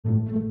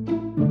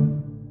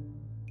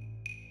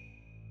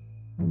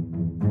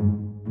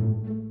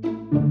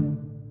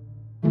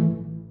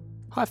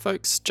Hi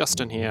folks,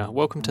 Justin here.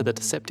 Welcome to the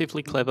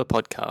Deceptively Clever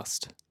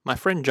podcast. My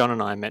friend John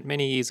and I met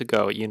many years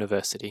ago at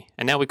university,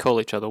 and now we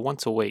call each other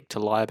once a week to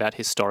lie about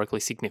historically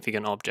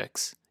significant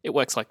objects. It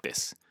works like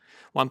this.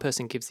 One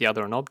person gives the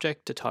other an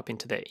object to type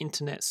into their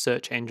internet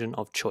search engine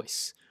of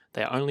choice.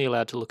 They are only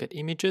allowed to look at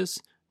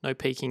images, no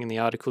peeking in the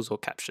articles or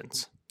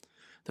captions.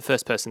 The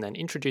first person then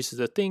introduces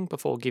the thing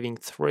before giving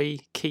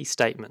 3 key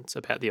statements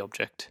about the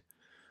object.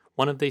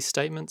 One of these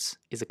statements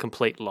is a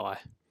complete lie.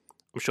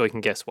 I'm sure you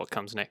can guess what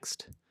comes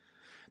next.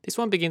 This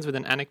one begins with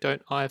an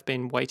anecdote I have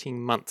been waiting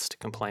months to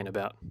complain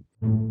about.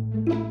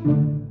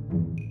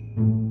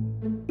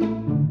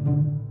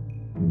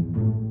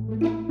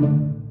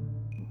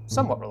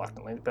 Somewhat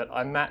reluctantly, but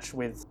I match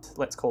with,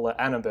 let's call her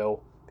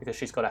Annabelle, because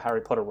she's got a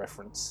Harry Potter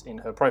reference in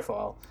her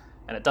profile,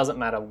 and it doesn't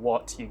matter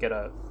what, you get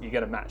a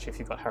match if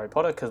you've got Harry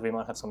Potter, because we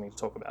might have something to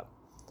talk about.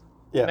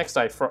 Yeah. Next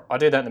day, I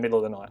do that in the middle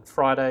of the night.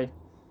 Friday,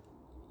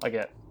 I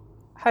get,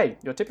 hey,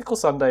 your typical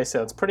Sunday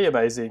sounds pretty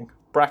amazing.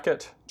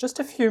 Bracket, just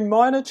a few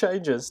minor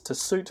changes to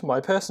suit my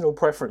personal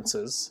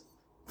preferences.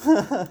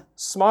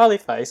 Smiley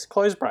face,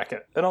 close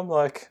bracket. And I'm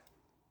like,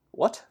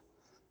 what?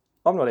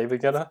 I'm not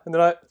even gonna. And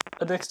then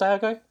the next day I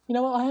go, you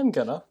know what, I am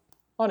gonna.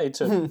 I need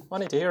to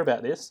hear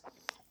about this.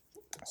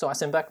 So I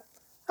send back,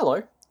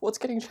 hello, what's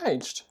getting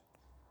changed?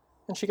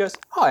 And she goes,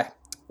 hi,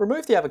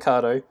 remove the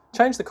avocado,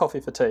 change the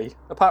coffee for tea.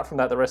 Apart from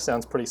that, the rest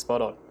sounds pretty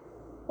spot on.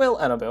 Well,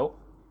 Annabelle,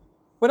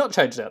 we're not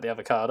changing out the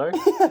avocado.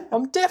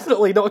 I'm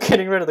definitely not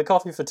getting rid of the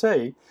coffee for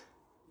tea.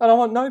 And I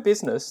want no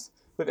business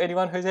with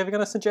anyone who's ever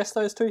going to suggest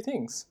those two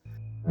things.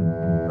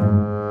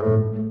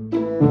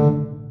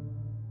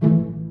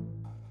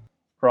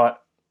 Right,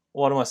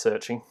 what am I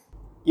searching?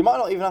 You might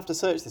not even have to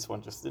search this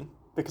one, Justin,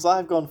 because I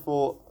have gone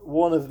for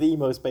one of the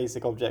most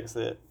basic objects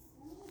that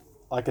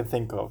I can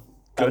think of.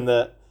 Good. And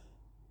that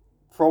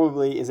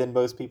probably is in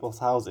most people's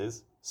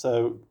houses.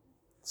 So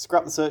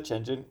scrap the search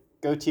engine,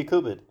 go to your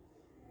cupboard.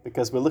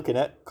 Because we're looking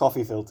at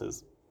coffee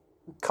filters.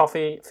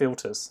 Coffee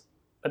filters.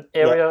 An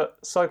area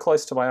so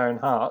close to my own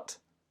heart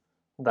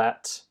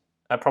that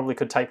I probably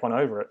could tape one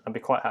over it and be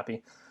quite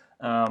happy.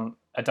 I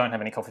don't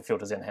have any coffee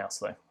filters in the house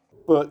though.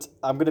 But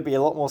I'm going to be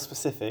a lot more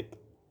specific,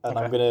 and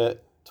Okay. I'm going to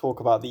talk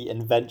about the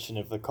invention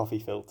of the coffee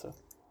filter.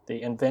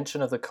 The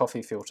invention of the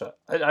coffee filter.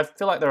 I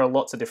feel like there are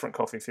lots of different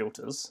coffee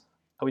filters.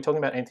 Are we talking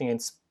about anything in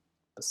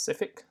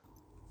specific?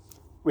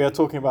 We are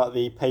talking about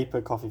the paper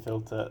coffee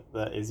filter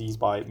that is used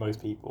by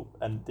most people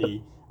and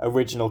the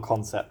original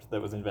concept that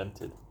was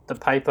invented. The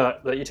paper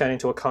that you turn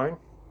into a cone?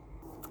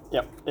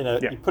 Yep.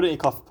 You put it in your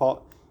coffee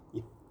pot,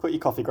 you put your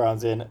coffee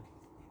grounds in,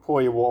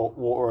 pour your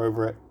water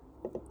over it,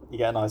 you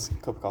get a nice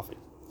cup of coffee.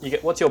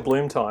 What's your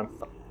bloom time?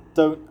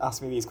 Don't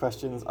ask me these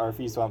questions. I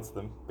refuse to answer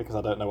them because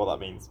I don't know what that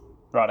means.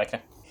 Right,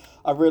 okay.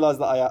 I've realised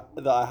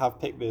that I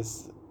have picked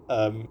this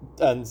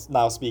and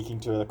now speaking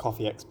to a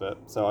coffee expert.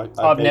 So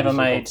I've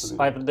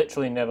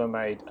literally never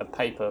made a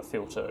paper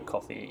filter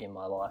coffee in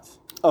my life.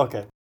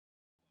 Okay.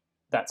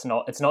 It's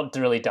not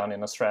really done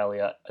in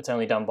Australia. It's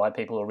only done by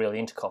people who are really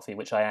into coffee,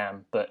 which I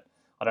am, but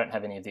I don't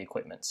have any of the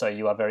equipment. So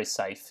you are very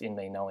safe in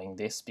me knowing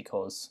this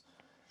because,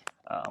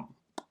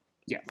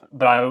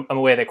 but I'm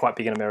aware they're quite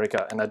big in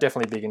America and they're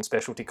definitely big in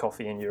specialty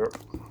coffee in Europe.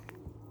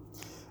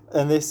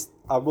 And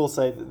I will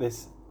say that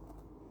this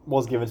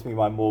was given to me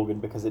by Morgan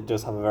because it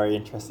does have a very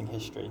interesting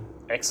history.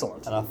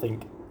 Excellent. And I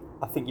think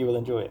you will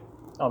enjoy it.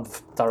 I'm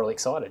thoroughly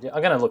excited. Yeah,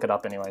 I'm going to look it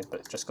up anyways,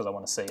 but just because I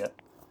want to see it.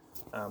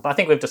 But I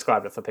think we've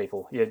described it for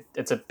people.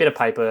 It's a bit of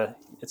paper.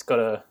 It's got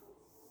a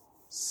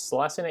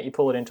slice in it. You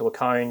pull it into a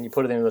cone. You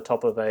put it into the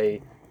top of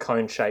a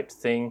cone-shaped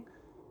thing.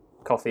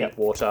 Coffee,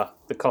 water.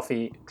 The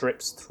coffee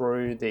drips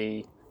through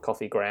the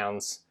coffee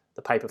grounds.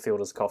 The paper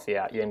filters coffee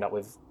out. You end up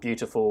with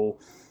beautiful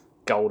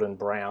golden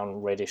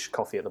brown reddish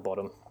coffee at the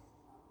bottom.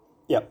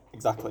 Yep,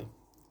 exactly.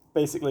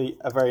 Basically,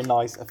 a very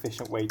nice,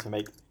 efficient way to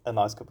make a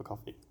nice cup of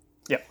coffee.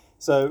 Yep.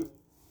 So,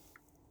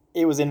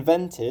 it was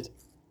invented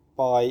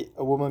by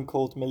a woman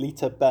called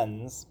Melita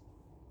Benz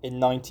in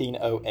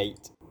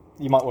 1908.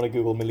 You might want to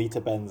Google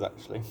Melita Benz,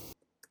 actually.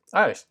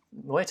 Oh,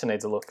 Melita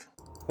needs a look.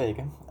 There you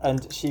go.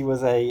 And she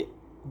was a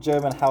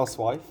German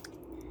housewife,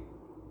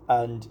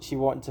 and she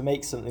wanted to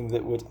make something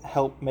that would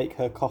help make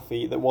her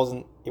coffee that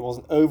wasn't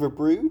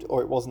overbrewed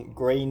or it wasn't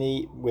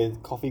grainy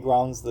with coffee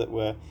grounds that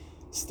were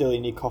still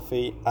in your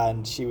coffee,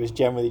 and she was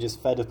generally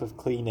just fed up of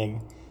cleaning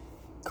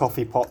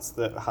coffee pots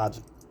that had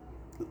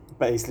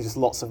basically just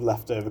lots of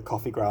leftover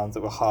coffee grounds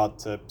that were hard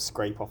to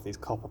scrape off these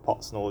copper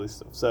pots and all this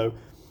stuff. So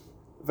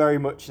very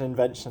much an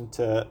invention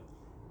to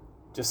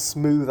just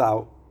smooth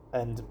out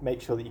and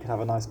make sure that you can have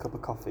a nice cup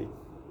of coffee.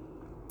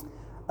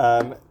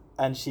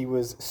 And she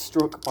was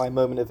struck by a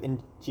moment of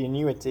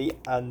ingenuity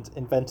and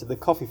invented the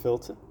coffee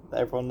filter that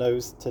everyone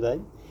knows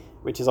today,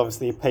 which is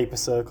obviously a paper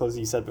circle, as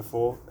you said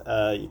before.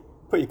 You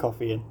put your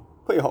coffee in,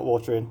 put your hot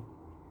water in,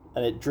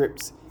 and it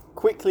drips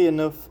quickly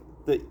enough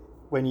that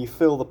when you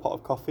fill the pot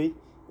of coffee,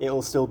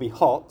 it'll still be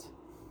hot,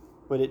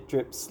 but it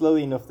drips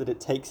slowly enough that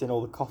it takes in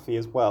all the coffee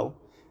as well.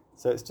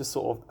 So it's just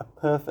sort of a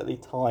perfectly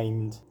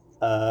timed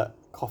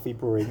coffee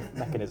brewing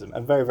mechanism,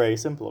 and very, very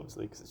simple,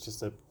 obviously, because it's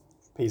just a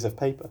piece of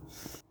paper.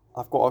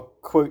 I've got a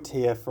quote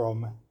here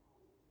from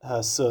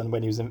her son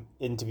when he was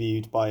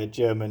interviewed by a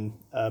German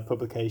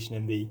publication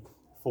in the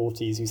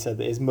 40s, who said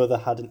that his mother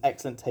had an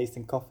excellent taste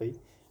in coffee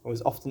and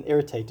was often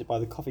irritated by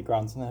the coffee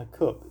grounds in her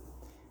cup,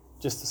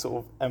 just to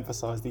sort of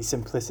emphasise the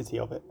simplicity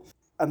of it.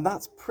 And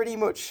that's pretty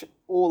much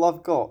all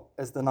I've got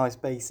as the nice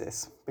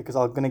basis, because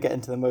I'm going to get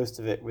into the most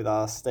of it with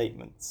our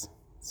statements.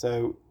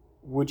 So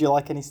would you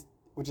like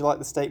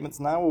the statements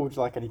now, or would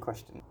you like any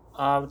questions?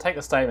 I'll take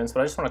the statements,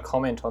 but I just want to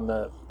comment on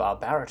the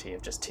barbarity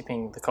of just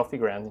tipping the coffee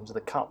grounds into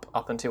the cup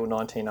up until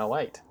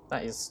 1908.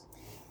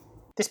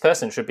 This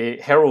person should be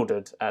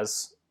heralded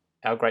as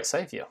our great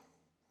saviour.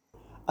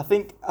 I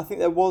think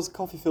there was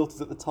coffee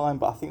filters at the time,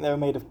 but I think they were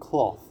made of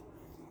cloth,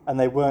 and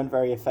they weren't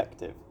very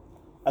effective.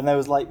 And there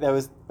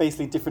was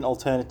basically different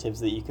alternatives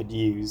that you could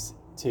use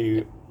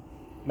to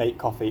make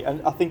coffee,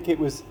 and I think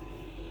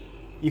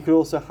you could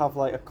also have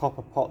like a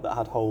copper pot that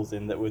had holes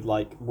in that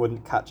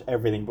wouldn't catch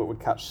everything but would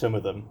catch some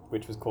of them,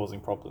 which was causing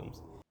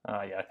problems.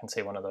 Oh yeah, I can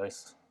see one of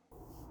those.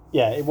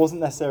 Yeah, it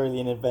wasn't necessarily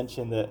an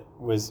invention that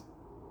was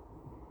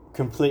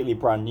completely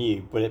brand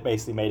new, but it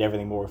basically made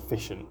everything more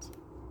efficient.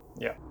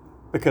 Yeah.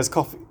 Because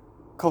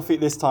coffee at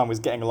this time was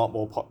getting a lot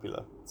more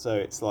popular. So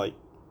it's like,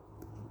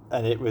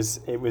 and it was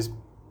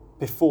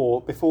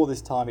before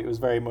this time it was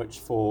very much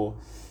for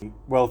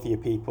wealthier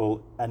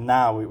people, and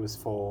now it was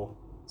for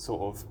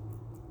sort of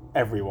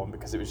everyone,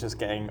 because it was just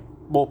getting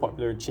more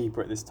popular and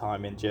cheaper at this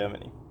time in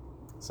Germany.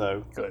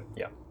 So good,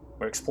 yeah.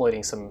 We're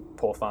exploiting some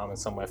poor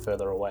farmers somewhere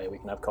further away. We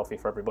can have coffee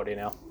for everybody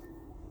now.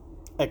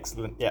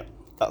 Excellent, yeah.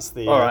 That's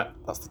the all right.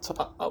 That's the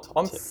top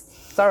I'm tip.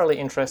 Thoroughly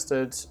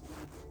interested,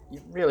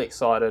 really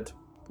excited,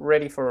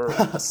 ready for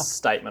a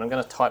statement. I'm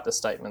going to type the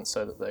statement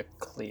so that they're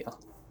clear.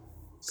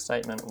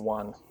 Statement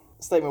 1.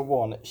 Statement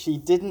 1. She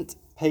didn't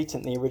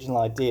patent the original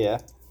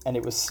idea, and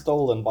it was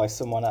stolen by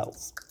someone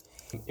else.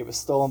 It was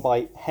stolen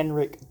by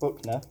Henrik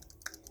Buchner,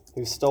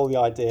 who stole the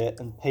idea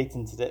and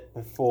patented it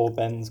before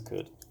Benz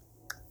could.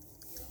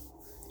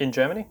 In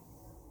Germany?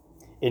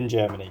 In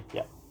Germany,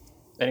 yeah.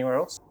 Anywhere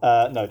else?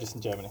 No, just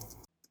in Germany.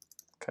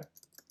 Okay.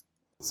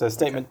 So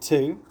statement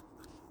 2.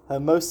 Her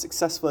most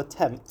successful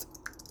attempt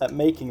at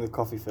making the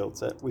coffee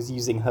filter was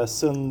using her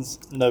son's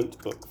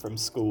notebook from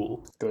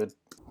school. Good.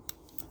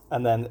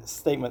 And then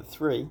statement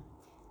 3.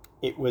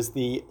 It was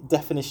the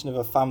definition of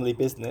a family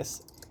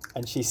business,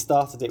 and she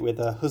started it with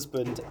her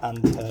husband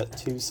and her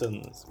 2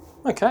 sons.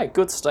 Okay,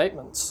 good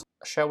statements.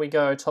 Shall we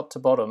go top to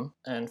bottom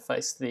and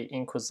face the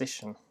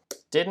Inquisition?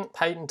 Didn't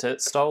patent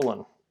it,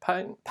 stolen.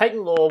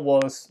 Patent law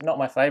was not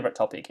my favourite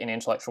topic in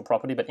intellectual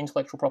property, but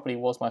intellectual property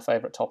was my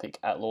favourite topic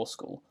at law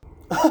school.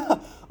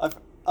 I've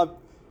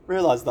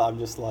realised that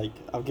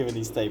I'm giving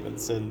these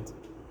statements, and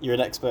you're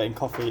an expert in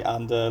coffee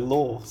and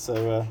law,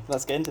 so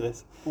let's get into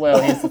this.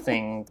 Well, here's the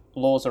thing.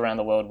 Laws around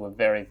the world were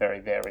very, very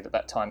varied at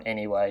that time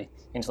anyway.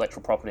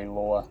 Intellectual property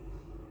law,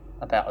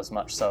 about as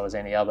much so as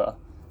any other.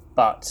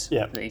 But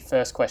The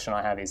first question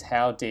I have is,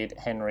 how did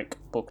Henrik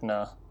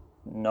Buchner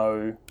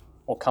know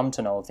or come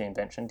to know of the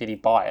invention? Did he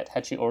buy it?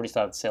 Had she already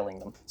started selling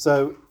them?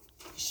 So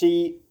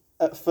she,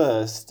 at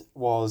first,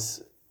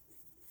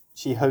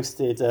 she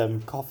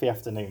hosted coffee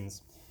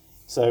afternoons.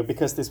 So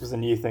because this was a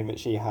new thing that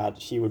she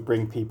had, she would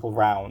bring people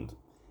round,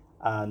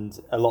 and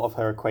a lot of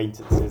her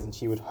acquaintances, and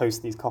she would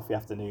host these coffee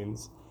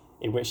afternoons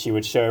in which she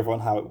would show everyone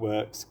how it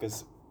works,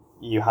 because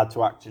you had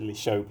to actually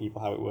show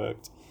people how it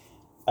worked.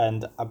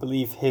 And I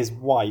believe his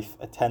wife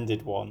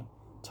attended one,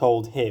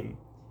 told him,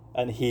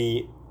 and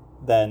he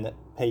then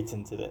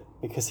patented it,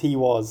 because he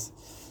was,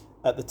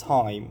 at the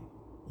time,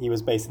 he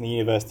was based in the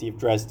University of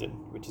Dresden,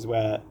 which is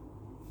where,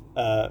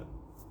 I've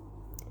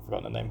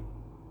forgotten her name,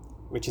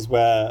 which is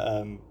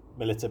where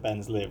Melita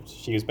Benz lived.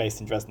 She was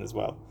based in Dresden as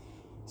well.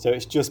 So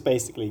it's just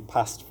basically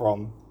passed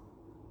from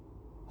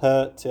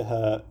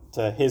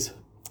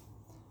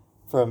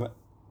from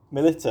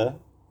Melita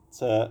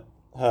to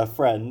her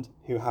friend,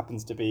 who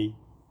happens to be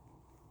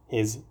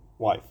his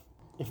wife,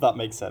 if that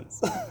makes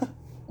sense.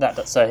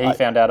 So he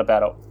found out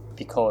about it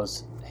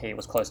because he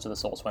was close to the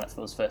source when it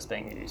was first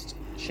being used.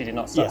 She did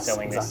not start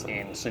selling this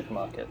in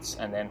supermarkets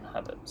and then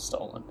have it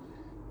stolen,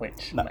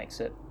 which makes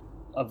it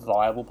a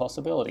viable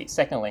possibility.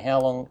 Secondly,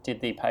 how long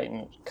did the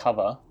patent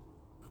cover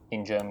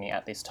in Germany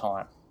at this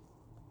time?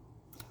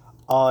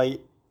 I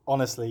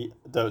honestly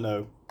don't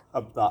know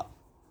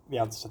the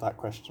answer to that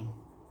question,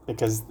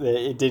 because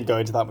it didn't go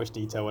into that much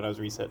detail when I was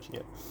researching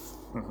it.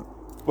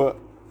 Mm-hmm. But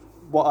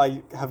what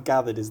I have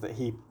gathered is that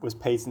he was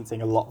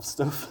patenting a lot of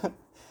stuff.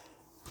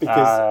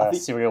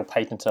 Because serial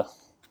patenter.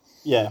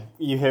 Yeah,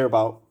 you hear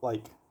about,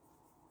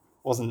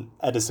 wasn't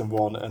Edison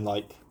one, and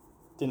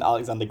didn't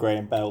Alexander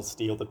Graham Bell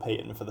steal the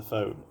patent for the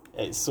phone?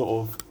 It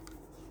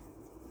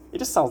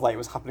just sounds like it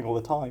was happening all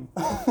the time.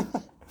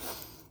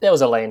 There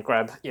was a land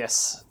grab,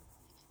 yes.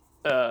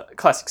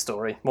 Classic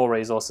story. More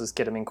resources,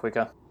 get them in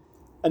quicker.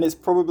 And it's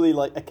probably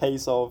a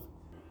case of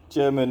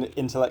German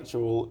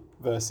intellectual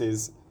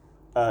versus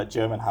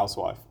German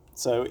housewife.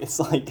 So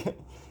it's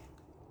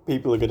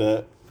people are going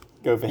to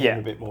go for Yeah. him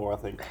a bit more, I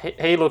think.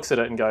 He looks at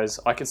it and goes,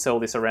 I could sell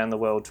this around the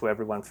world to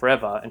everyone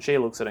forever. And she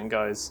looks at it and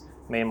goes,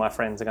 me and my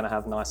friends are going to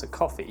have nicer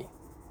coffee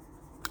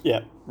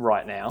Yeah.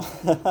 right now.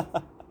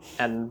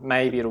 And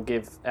maybe it'll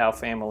give our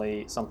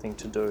family something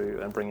to do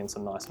and bring in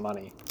some nice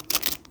money.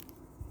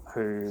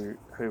 Who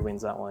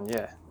wins that one?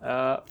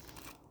 Yeah.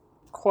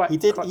 He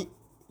did.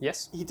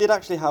 Yes? He did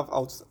actually have.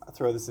 I'll just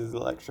throw this as a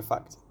little extra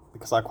fact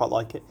because I quite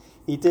like it.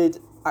 He did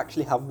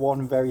actually have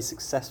one very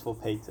successful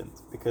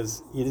patent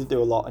because he did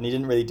do a lot and he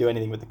didn't really do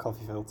anything with the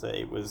coffee filter.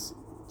 It was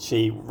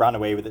she ran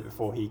away with it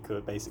before he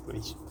could.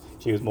 Basically,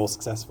 she was more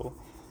successful.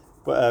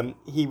 But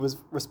he was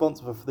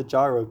responsible for the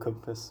gyro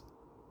compass,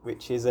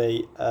 which is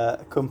a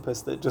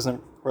compass that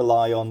doesn't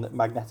rely on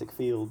magnetic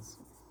fields.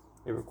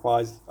 It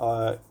requires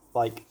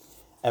like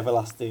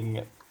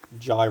everlasting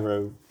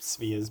gyro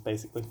spheres,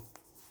 basically.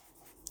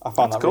 I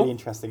found that cool. really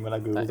interesting when I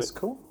googled it. That's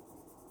cool.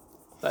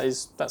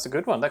 That's a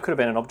good one. That could have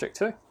been an object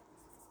too.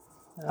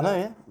 I know,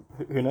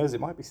 yeah. Who knows?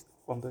 It might be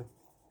one day.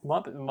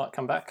 Might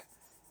come back.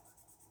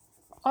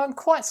 I'm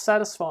quite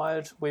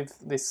satisfied with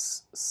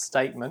this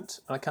statement,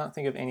 and I can't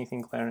think of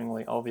anything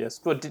glaringly obvious.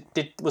 But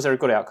was there a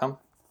good outcome?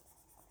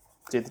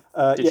 Did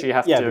she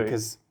have to? Yeah,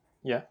 because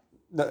yeah,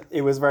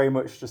 it was very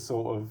much just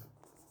sort of.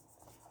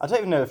 I don't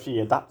even know if she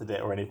adapted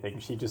it or anything.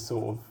 She just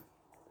sort of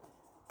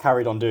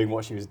carried on doing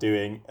what she was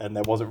doing, and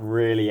there wasn't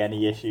really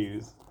any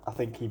issues. I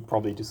think he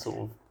probably just sort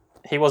of.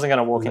 He wasn't going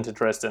to walk into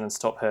Dresden and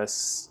stop her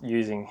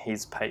using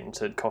his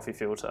patented coffee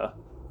filter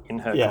in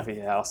her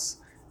coffee house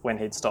when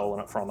he'd stolen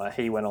it from her.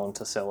 He went on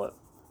to sell it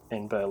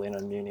in Berlin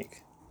and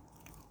Munich.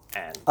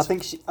 And I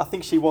think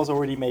she was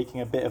already making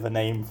a bit of a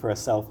name for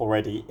herself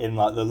already in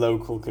like the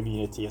local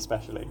community,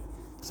 especially.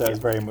 So it's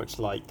very much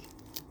like,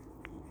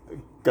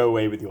 go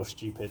away with your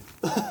stupid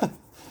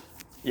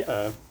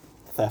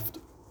theft.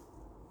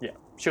 Yeah,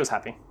 she was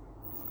happy.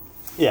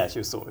 Yeah, she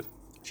was sorted.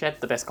 She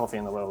had the best coffee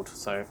in the world,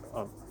 so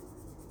I'm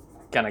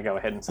going to go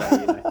ahead and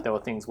say there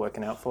were things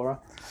working out for her.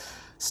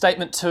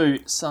 Statement 2,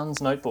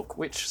 Son's notebook.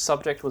 Which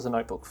subject was a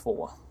notebook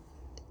for?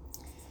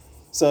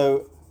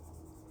 So,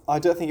 I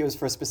don't think it was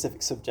for a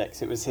specific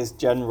subject. It was his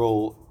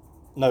general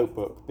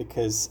notebook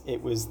because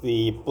it was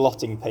the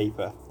blotting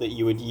paper that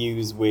you would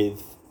use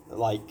with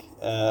like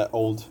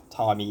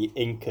old-timey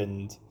ink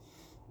and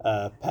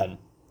pen.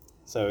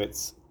 So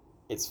it's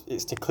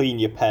to clean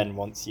your pen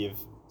once you've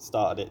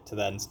started it to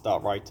then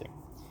start writing.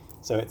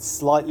 So it's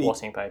slightly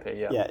Blotting paper,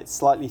 yeah. Yeah, it's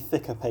slightly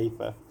thicker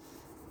paper,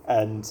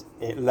 and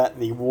it let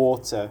the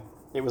water.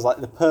 It was like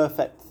the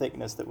perfect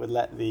thickness that would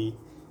let the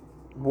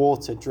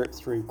water drip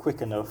through quick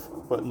enough,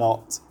 but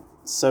not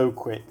so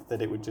quick that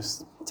it would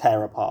just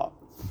tear apart.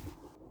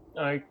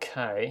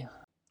 Okay.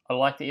 I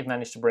like that you've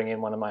managed to bring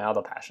in one of my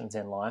other passions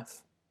in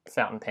life,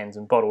 fountain pens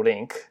and bottled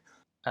ink.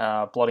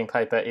 Blotting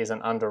paper is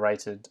an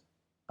underrated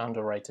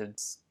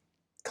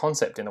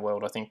concept in the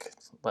world, I think,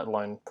 let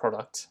alone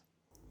product.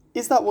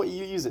 Is that what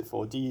you use it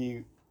for?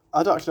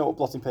 I don't actually know what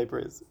blotting paper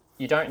is.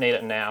 You don't need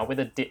it now. With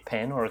a dip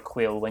pen or a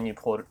quill, when you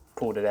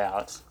pulled it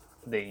out,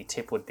 the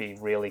tip would be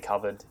really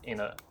covered in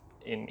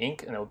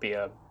ink, and it would be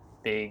a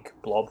big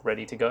blob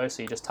ready to go.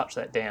 So you just touch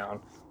that down.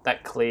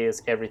 That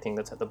clears everything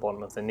that's at the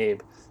bottom of the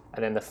nib,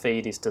 and then the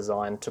feed is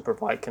designed to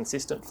provide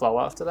consistent flow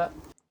after that.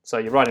 So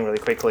you're writing really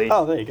quickly.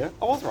 Oh, there you go.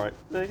 I was right.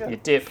 There you go. You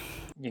dip,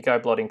 you go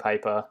blotting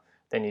paper,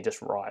 then you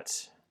just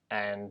write.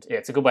 And yeah,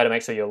 it's a good way to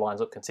make sure your lines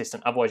look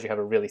consistent. Otherwise, you have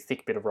a really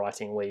thick bit of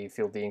writing where you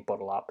fill the ink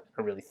bottle up,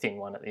 a really thin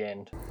one at the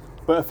end.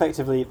 But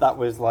effectively, that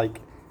was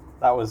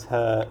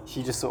her.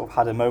 She just sort of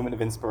had a moment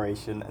of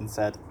inspiration and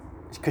said,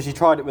 because she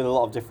tried it with a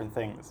lot of different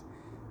things,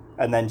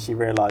 and then she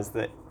realised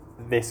that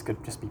this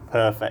could just be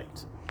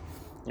perfect.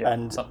 Yeah,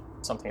 and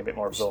something a bit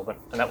more absorbent,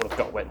 and that would have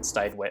got wet and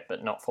stayed wet,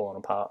 but not fallen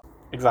apart.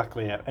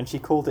 Exactly, yeah. And she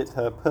called it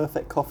her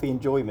perfect coffee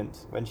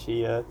enjoyment when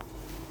she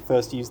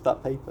first used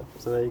that paper.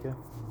 So there you go.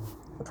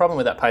 The problem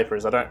with that paper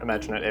is I don't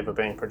imagine it ever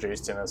being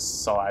produced in a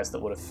size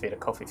that would have fit a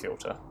coffee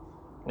filter.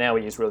 Now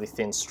we use really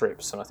thin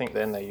strips, and I think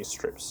then they use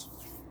strips.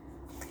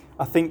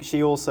 I think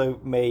she also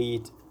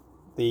made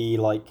the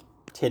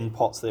tin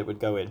pots that it would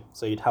go in.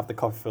 So you'd have the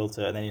coffee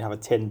filter, and then you'd have a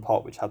tin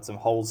pot which had some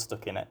holes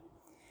stuck in it.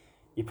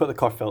 You put the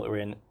coffee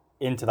filter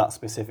into that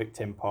specific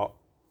tin pot,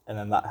 and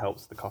then that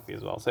helps the coffee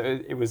as well. So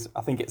it was.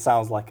 I think it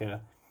sounds like a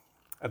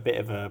bit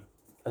of a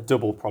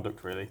double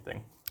product really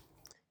thing.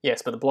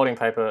 Yes, but the blotting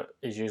paper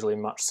is usually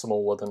much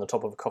smaller than the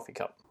top of a coffee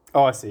cup.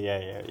 Oh, I see.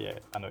 Yeah.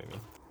 I know what you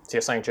mean. So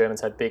you're saying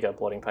Germans had bigger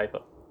blotting paper?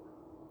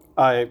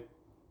 I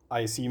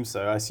assume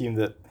so. I assume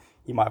that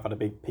you might have had a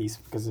big piece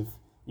because you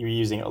were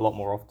using it a lot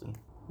more often.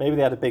 Maybe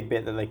they had a big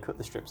bit that they cut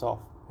the strips off.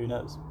 Who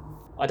knows?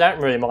 I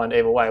don't really mind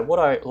either way. What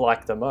I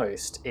like the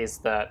most is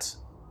that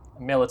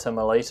Melita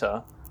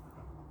Melita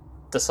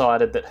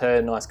decided that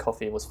her nice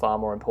coffee was far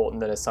more important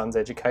than her son's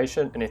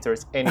education, and if there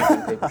is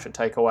anything people should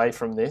take away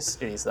from this,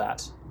 it is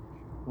that.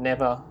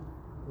 Never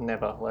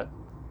let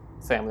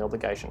family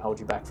obligation hold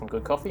you back from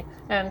good coffee.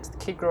 And the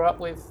kid grew up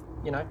with,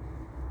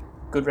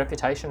 good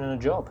reputation and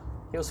a job.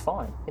 He was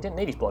fine. He didn't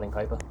need his blotting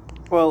paper.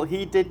 Well,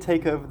 he did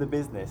take over the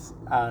business,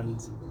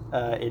 and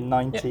in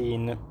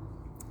 19...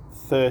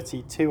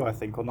 1932, I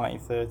think, or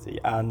 1930,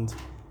 and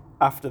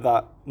after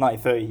that,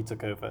 1930 he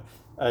took over,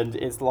 and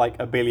it's like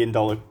 $1 billion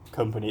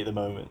company at the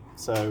moment.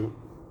 So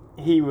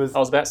he was. I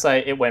was about to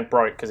say it went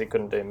broke because he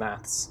couldn't do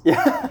maths.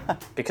 Yeah.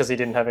 Because he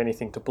didn't have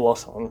anything to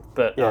blot on,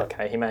 but Yeah.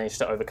 okay, he managed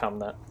to overcome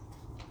that.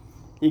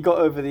 He got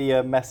over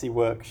the messy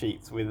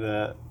worksheets with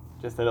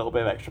just a little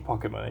bit of extra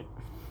pocket money.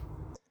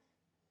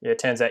 Yeah, it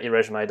turns out your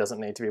resume doesn't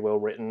need to be well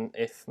written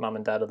if mum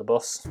and dad are the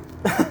boss.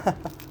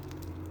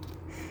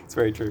 It's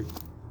very true.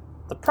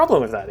 The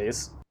problem with that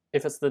is,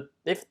 if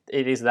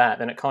it is that,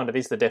 then it kind of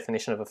is the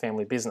definition of a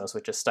family business,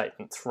 which is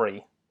statement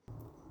 3.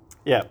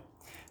 Yeah.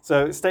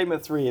 So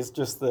statement 3 is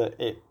just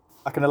that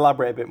I can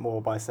elaborate a bit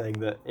more by saying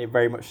that it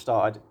very much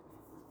started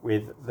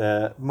with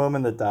the mum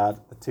and the dad,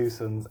 the 2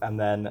 sons, and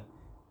then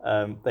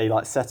they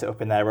set it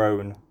up in their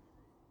own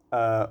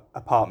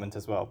apartment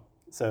as well.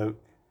 So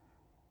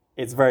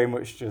it's very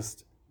much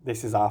just,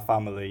 this is our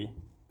family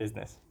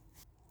business.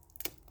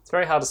 It's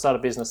very hard to start a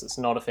business that's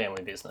not a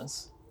family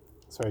business.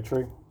 It's very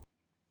true.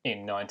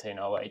 In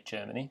 1908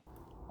 Germany.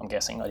 I'm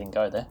guessing I didn't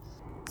go there.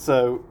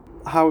 So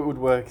how it would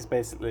work is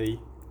basically,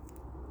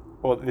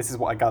 or this is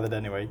what I gathered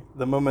anyway,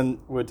 the mum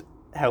would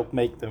help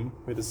make them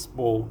with a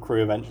small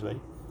crew eventually.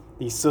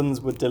 The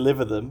sons would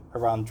deliver them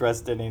around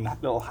Dresden in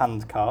little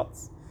hand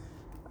carts,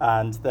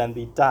 and then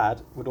the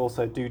dad would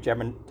also do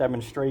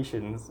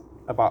demonstrations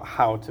about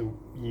how to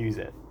use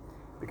it,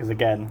 because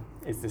again,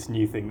 it's this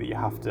new thing that you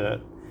have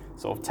to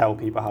sort of tell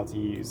people how to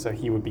use. So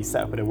he would be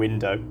set up in a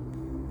window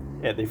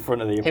at the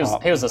front of the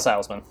apartment. He was a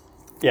salesman.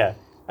 Yeah,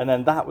 and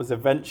then that was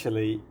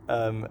eventually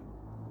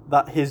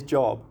his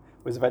job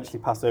was eventually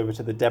passed over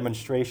to the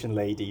demonstration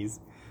ladies.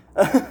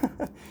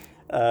 That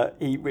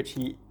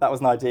was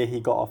an idea he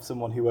got off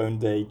someone who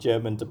owned a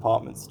German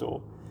department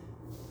store.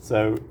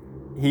 So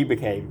he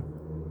became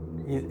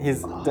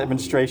his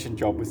demonstration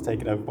job was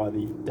taken over by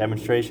the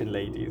demonstration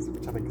ladies,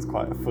 which I think is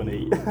quite a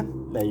funny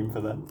name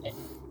for them.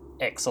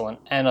 Excellent.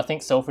 And I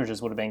think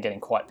Selfridges would have been getting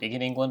quite big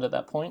in England at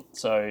that point,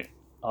 so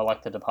I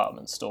like the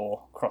department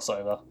store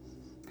crossover.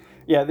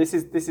 Yeah, this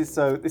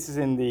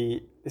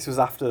was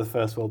after the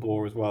First World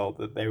War as well,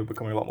 that they were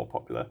becoming a lot more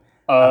popular.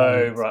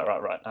 Oh,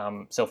 right.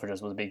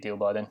 Selfridges was a big deal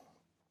by then.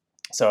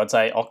 So I'd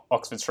say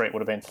Oxford Street would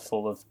have been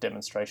full of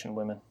demonstration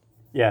women.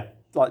 Yeah,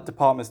 like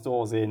department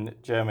stores in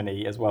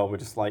Germany as well were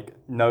just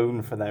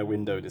known for their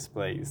window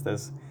displays.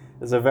 There's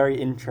a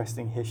very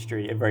interesting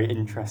history, a very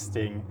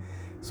interesting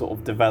sort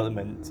of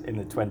development in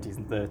the 20s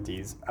and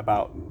 30s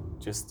about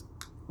just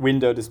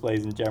window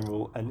displays in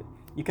general. And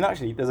you can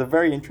there's a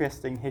very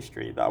interesting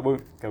history that I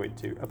won't go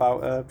into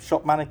about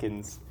shop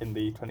mannequins in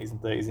the 20s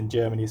and 30s in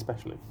Germany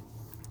especially.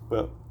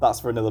 But that's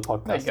for another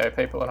podcast. There you go,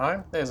 people at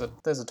home. There's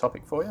a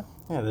topic for you.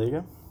 Yeah, there you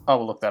go. I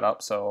will look that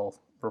up, so I'll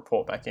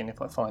report back in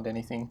if I find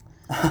anything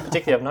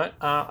particularly of note.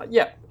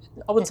 Yeah,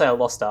 I wouldn't say a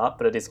lost art,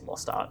 but it is a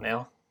lost art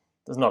now.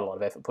 There's not a lot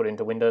of effort put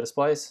into window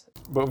displays.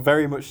 But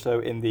very much so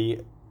in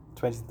the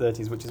 20s and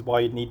 30s, which is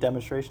why you'd need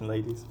demonstration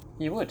ladies.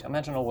 You would.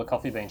 Imagine all the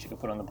coffee beans you could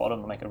put on the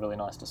bottom to make it a really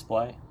nice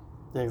display.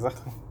 Yeah,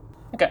 exactly.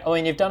 Okay, I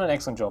mean, you've done an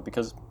excellent job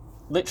because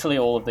literally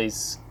all of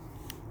these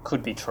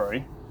could be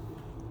true,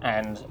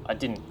 and I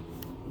didn't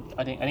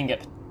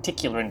get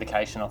particular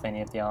indication of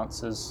any of the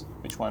answers,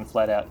 which one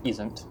flat out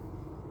isn't.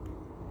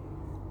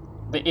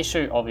 The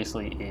issue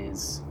obviously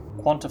is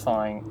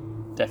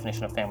quantifying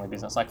definition of family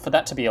business. Like, for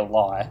that to be a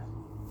lie,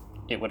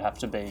 it would have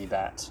to be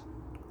that.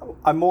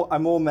 I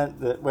more meant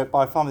that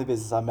by family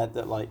business I meant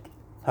that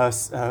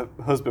her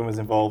husband was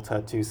involved,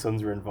 her 2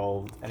 sons were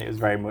involved, and it was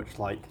very much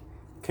like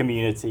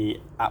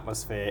community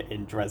atmosphere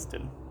in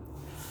Dresden.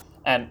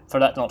 And for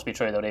that not to be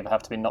true, there would either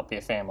have to not be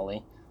a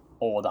family,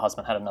 or the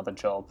husband had another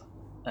job,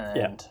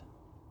 and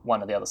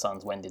one of the other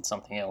sons went and did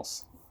something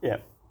else. Yeah.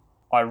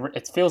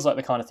 It feels like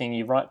the kind of thing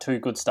you write 2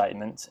 good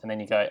statements, and then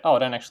you go, oh, I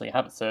don't actually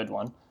have a third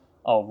one.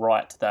 I'll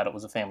write that it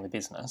was a family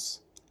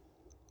business,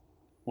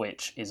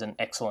 which is an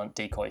excellent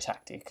decoy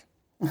tactic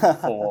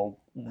for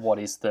what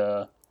is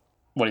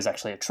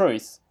actually a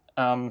truth.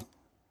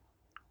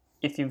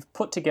 If you've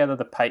put together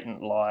the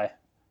patent lie,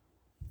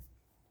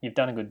 you've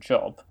done a good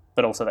job,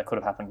 but also that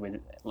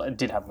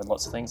did happen with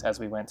lots of things as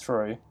we went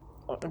through.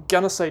 I'm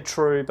going to say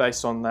true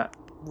based on that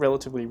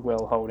relatively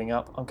well holding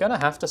up. I'm going to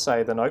have to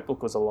say the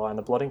notebook was a lie and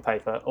the blotting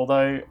paper,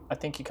 although I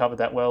think you covered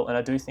that well, and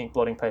I do think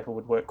blotting paper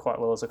would work quite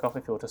well as a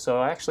coffee filter, so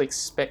I actually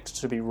expect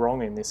to be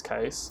wrong in this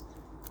case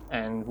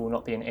and will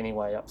not be in any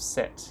way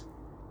upset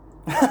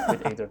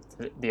with either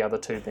of the other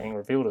 2 being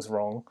revealed as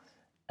wrong.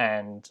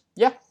 And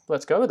yeah,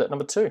 let's go with it.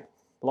 Number 2,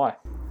 lie.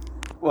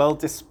 Well,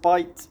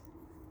 despite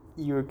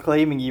you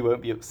claiming you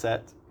won't be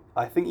upset,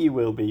 I think you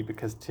will be,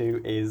 because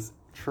 2 is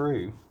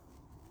true.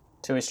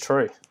 2 is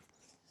true.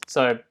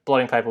 So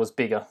blotting paper was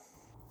bigger.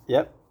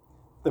 Yep.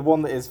 The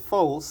one that is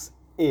false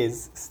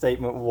is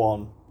statement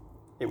 1.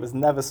 It was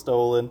never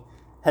stolen.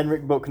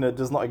 Henrik Buchner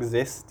does not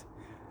exist.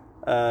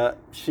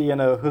 She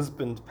and her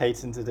husband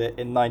patented it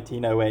in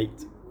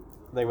 1908.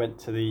 They went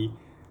to the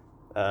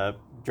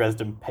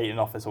Dresden Patent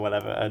Office or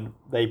whatever, and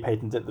they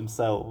patented it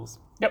themselves.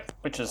 Yep,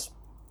 which is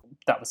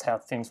that was how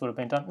things would have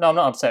been done. No, I'm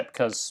not upset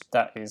because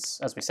that is,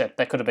 as we said,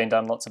 that could have been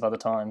done lots of other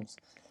times.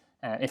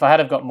 If I had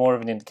have got more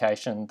of an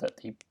indication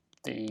that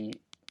the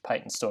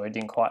patent story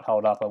didn't quite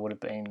hold up, I would have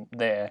been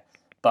there.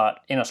 But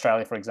in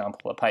Australia, for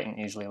example, a patent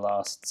usually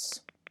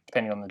lasts,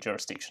 depending on the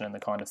jurisdiction and the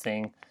kind of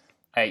thing,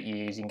 8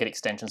 years. You can get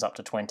extensions up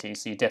to 20,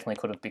 so you definitely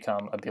could have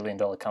become a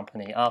billion-dollar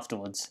company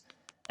afterwards,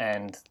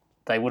 and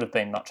they would have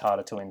been much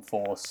harder to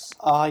enforce.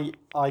 I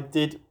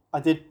did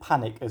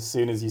panic as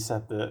soon as you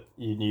said that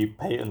you knew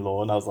patent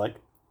law, and I was like,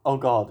 oh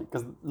god,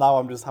 because now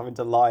I'm just having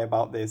to lie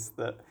about this.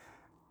 That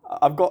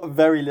I've got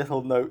very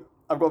little notes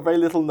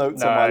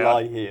on my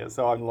lie here,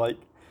 so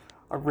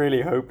I'm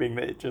really hoping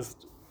that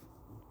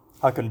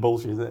I can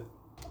bullshit it.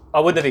 I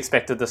wouldn't have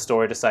expected the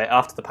story to say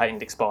after the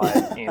patent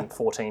expired in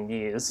 14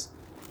 years,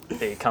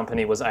 the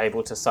company was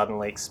able to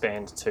suddenly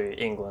expand to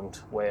England,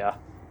 where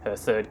her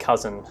third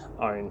cousin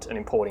owned an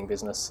importing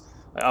business.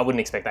 I wouldn't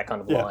expect that kind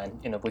of line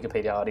in a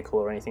Wikipedia article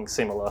or anything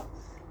similar.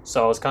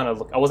 So I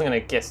wasn't going to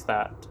guess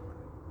that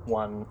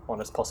one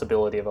honest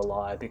possibility of a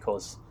lie,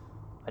 because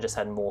I just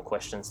had more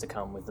questions to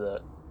come with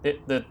the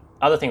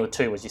other thing with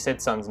 2 was you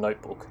said son's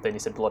notebook, then you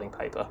said blotting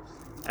paper,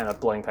 and a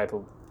blotting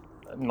paper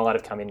might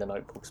have come in the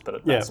notebooks,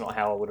 but that's not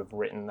how I would have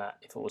written that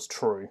if it was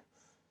true.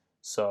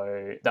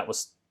 So that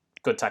was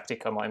good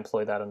tactic. I might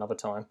employ that another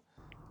time.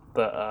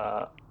 But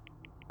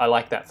I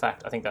like that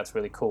fact. I think that's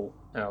really cool.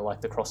 And I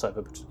like the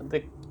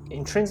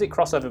intrinsic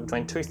crossover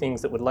between 2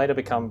 things that would later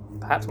become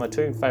perhaps my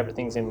 2 favourite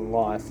things in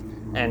life,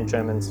 and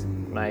Germans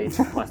made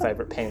my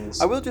favourite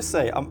pens. I will just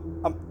say,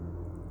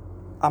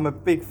 I'm a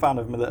big fan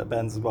of Melita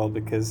Benz as well,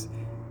 because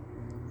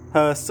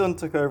her son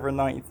took over in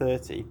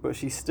 1930, but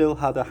she still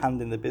had a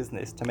hand in the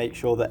business to make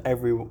sure that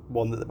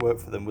everyone that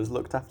worked for them was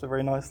looked after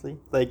very nicely.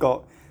 They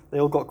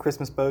all got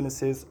Christmas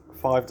bonuses,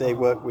 5-day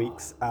work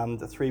weeks,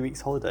 and a 3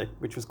 weeks holiday,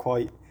 which was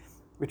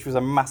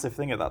a massive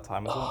thing at that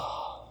time as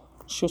well.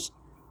 She was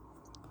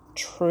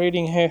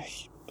treating her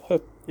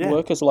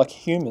workers like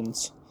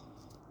humans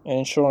and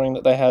ensuring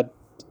that they had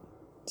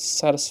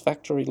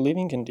satisfactory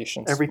living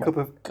conditions. Every cup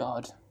of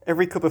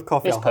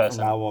coffee This I'll have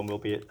from now on will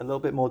be a little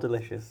bit more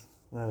delicious,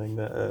 knowing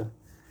that.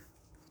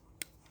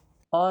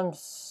 I'm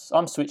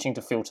switching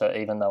to filter,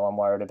 even though I'm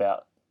worried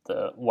about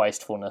the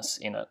wastefulness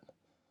in it.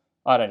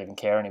 I don't even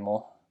care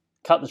anymore.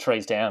 Cut the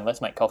trees down.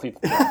 Let's make coffee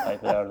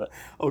paper out of it.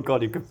 Oh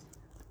god, you could.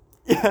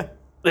 Yeah.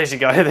 There you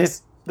go.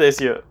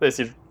 There's your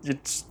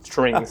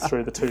strings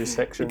through the 2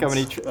 sections.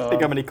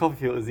 Think how many coffee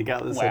filters you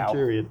get at the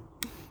Centurion.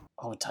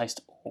 Oh, it would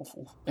taste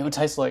awful. It would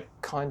taste like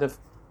kind of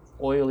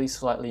oily,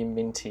 slightly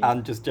minty.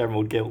 And just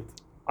general guilt.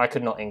 I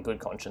could not in good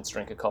conscience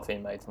drink a coffee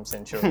made from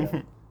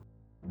Centurion.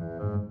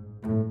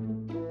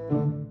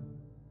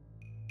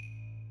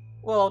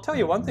 Well, I'll tell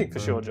you one thing for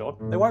sure, John.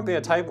 There won't be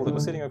a table that we're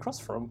sitting across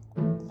from.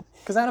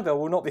 Because Annabelle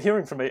will not be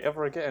hearing from me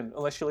ever again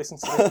unless she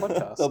listens to this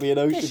podcast. There'll be an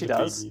ocean she between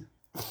does. you.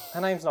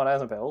 Her name's not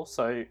Annabelle,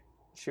 so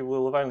she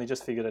will have only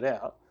just figured it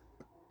out.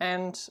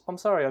 And I'm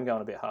sorry I'm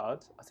going a bit hard.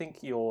 I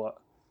think your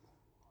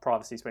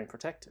privacy's been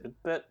protected,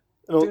 but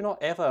do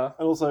not ever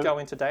go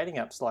into dating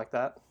apps like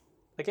that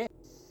again.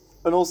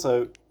 And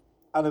also,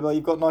 Annabelle,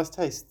 you've got nice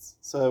tastes,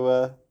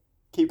 so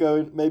keep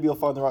going. Maybe you'll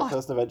find the right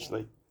person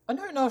eventually. I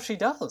don't know if she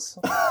does.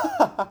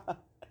 Cup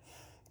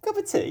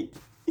of tea?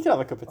 You can have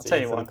a cup of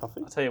tea instead of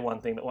coffee. I'll tell you one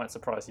thing that won't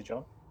surprise you,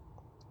 John.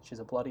 She's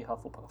a bloody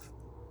Hufflepuff.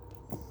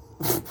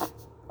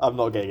 I'm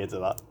not getting into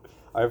that.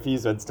 I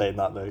refuse to entertain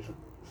that notion.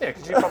 Yeah,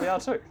 because you probably are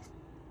too.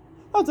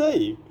 How dare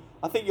you?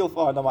 I think you'll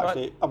find I'm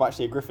actually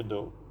a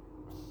Gryffindor.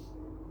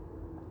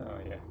 Oh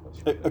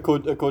yeah.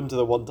 According to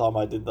the one time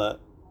I did that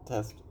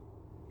test.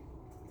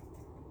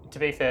 To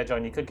be fair,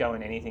 John, you could go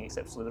in anything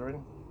except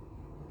Slytherin.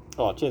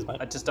 Oh, cheers, mate.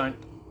 I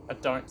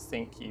don't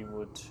think you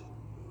would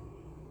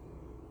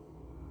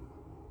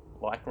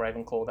like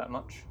Ravenclaw that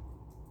much.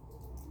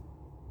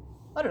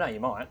 I don't know,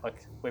 you might.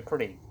 We're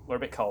a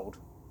bit cold.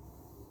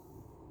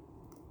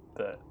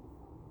 But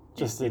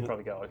you'd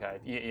probably go, okay.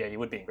 Yeah, you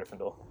would be in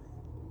Gryffindor.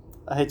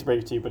 I hate to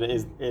break it to you, but it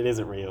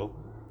isn't real.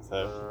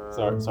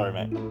 So, sorry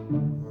mate.